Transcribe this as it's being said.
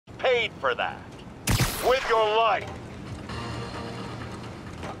paid for that. With your life.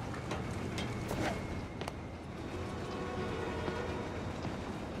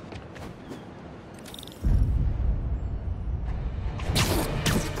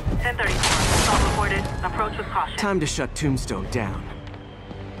 Assault reported. Approach with caution. Time to shut Tombstone down.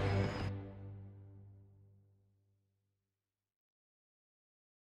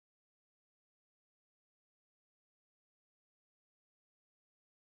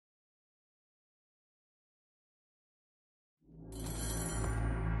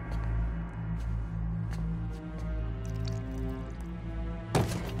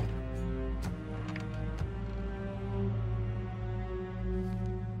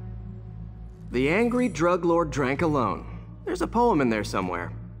 The angry drug lord drank alone. There's a poem in there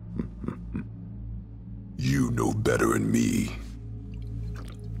somewhere. You know better than me.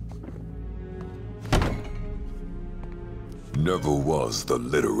 Never was the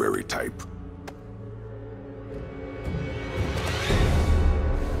literary type.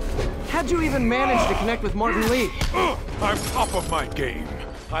 How'd you even manage to connect with Martin Lee? I'm top of my game.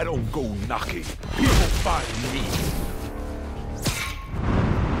 I don't go knocking. People find me.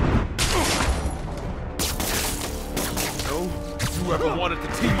 You ever wanted to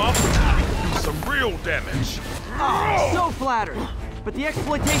team up? We can do some real damage. Oh, so flattered. But the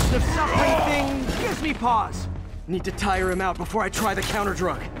exploitation of suffering thing gives me pause. Need to tire him out before I try the counter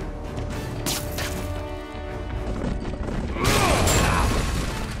drug.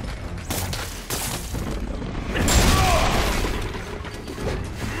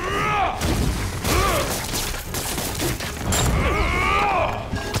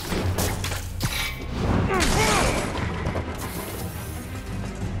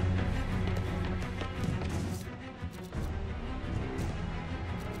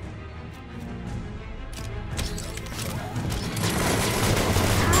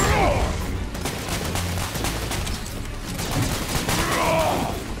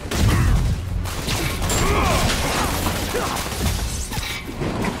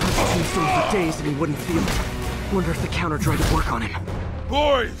 Days and he wouldn't feel it. Wonder if the counter drug would work on him.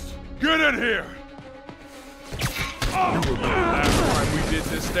 Boys, get in here! You remember last time we did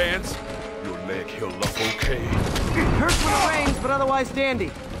this dance? Your leg healed up okay. Hurts when it rains, but otherwise dandy.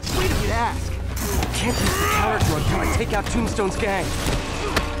 Sweet of you to ask. Can't use the counter drug till I take out Tombstone's gang.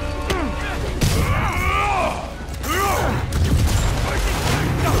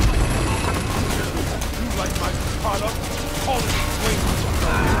 You like my product? Call it swing.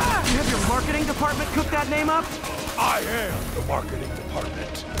 You have your marketing department cook that name up? I am the marketing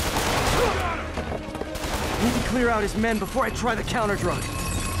department. Need to clear out his men before I try the counter drug.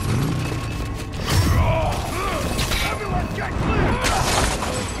 Everyone get clear!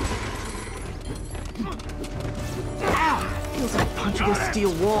 Ow! Feels like punching a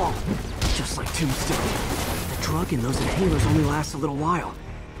steel wall. Just like Tombstone. The drug in those inhalers only lasts a little while.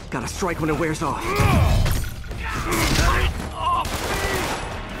 Gotta strike when it wears off.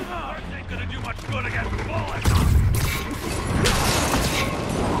 Good against bullets.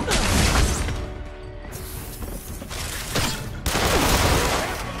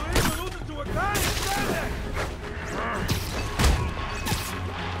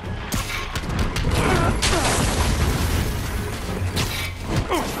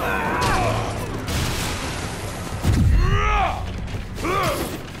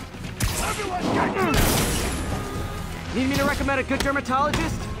 Need me to recommend a good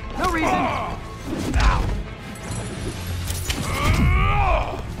dermatologist? No reason.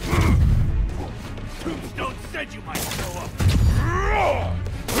 Tombstone said you might show up.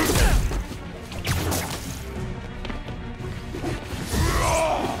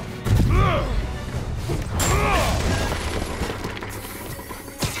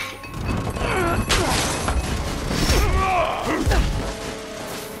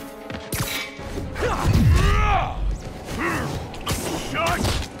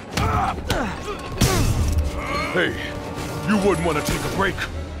 Hey, you wouldn't want to take a break,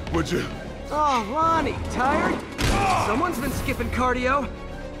 would you? Oh, Ronnie, tired? Someone's been skipping cardio.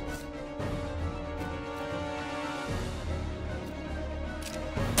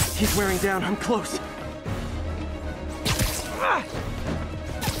 He's wearing down. I'm close.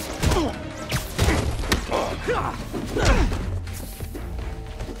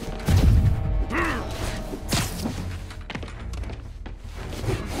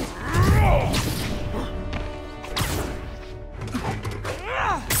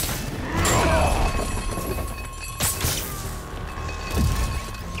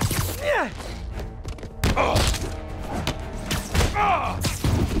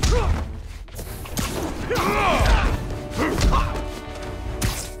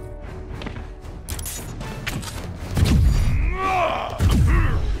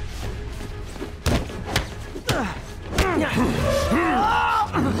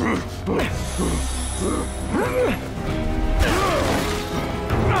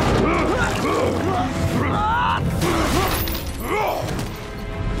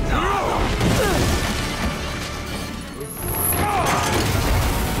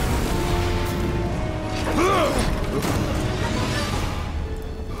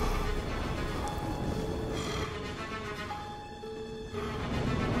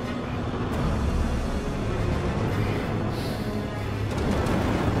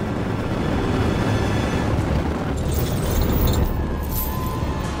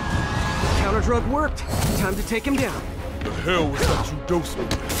 our drug worked. Time to take him down. The hell was that you dosed me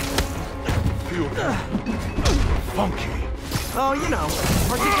with? Feel funky. Oh, you know,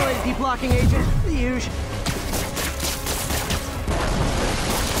 articulated deep-locking agent, the usual.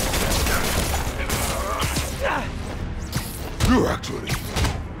 You actually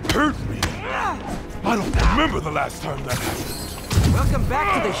hurt me. I don't remember the last time that happened. Welcome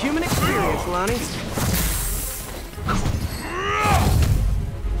back to the human experience, Lonnie.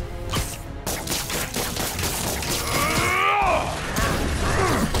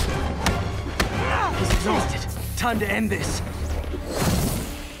 He's exhausted. Time to end this.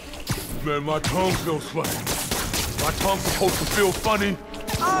 Man, my tongue feels funny. My tongue's supposed to feel funny.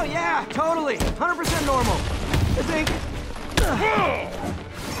 Oh, yeah, totally. 100% normal. I think.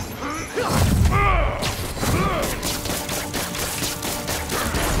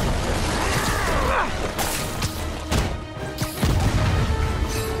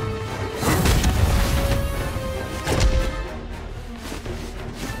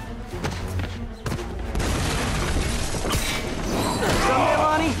 Someday,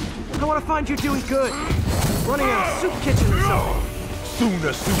 Lonnie, I want to find you doing good. Running a soup kitchen or something. Soon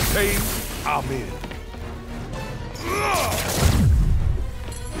as soup pays, I'm in.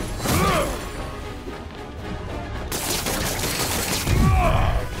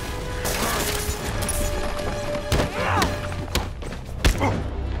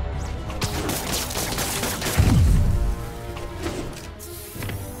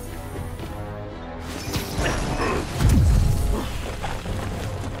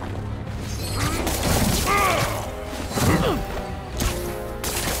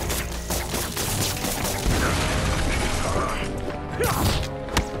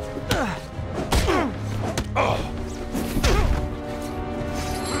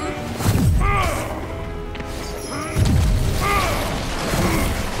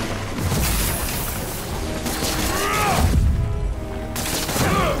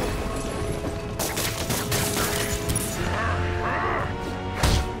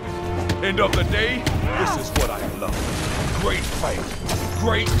 End of the day, this is what I love. Great fight,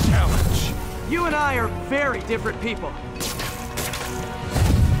 great challenge. You and I are very different people.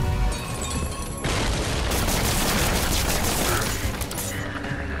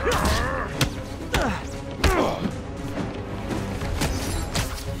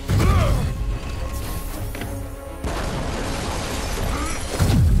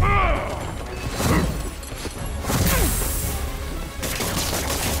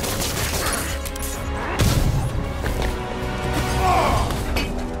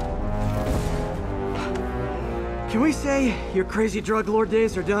 Can we say your crazy drug lord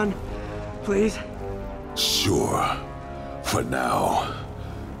days are done? Please? Sure. For now.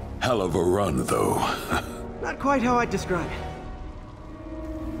 Hell of a run, though. Not quite how I'd describe it.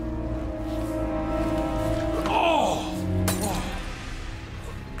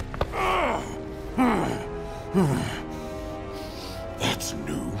 That's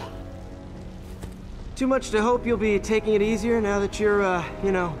new. Too much to hope you'll be taking it easier now that you're,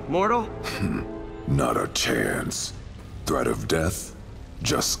 you know, mortal? Not a chance. Threat of death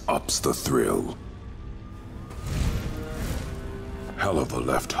just ups the thrill. Hell of a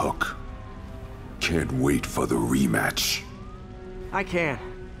left hook. Can't wait for the rematch. I can.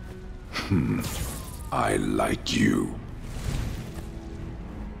 I like you.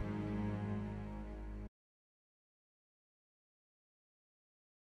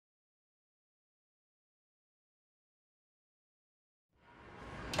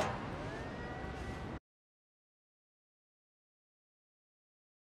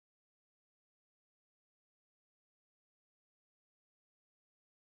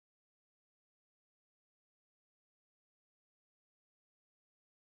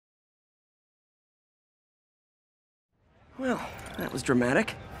 Well, that was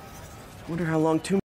dramatic. Wonder how long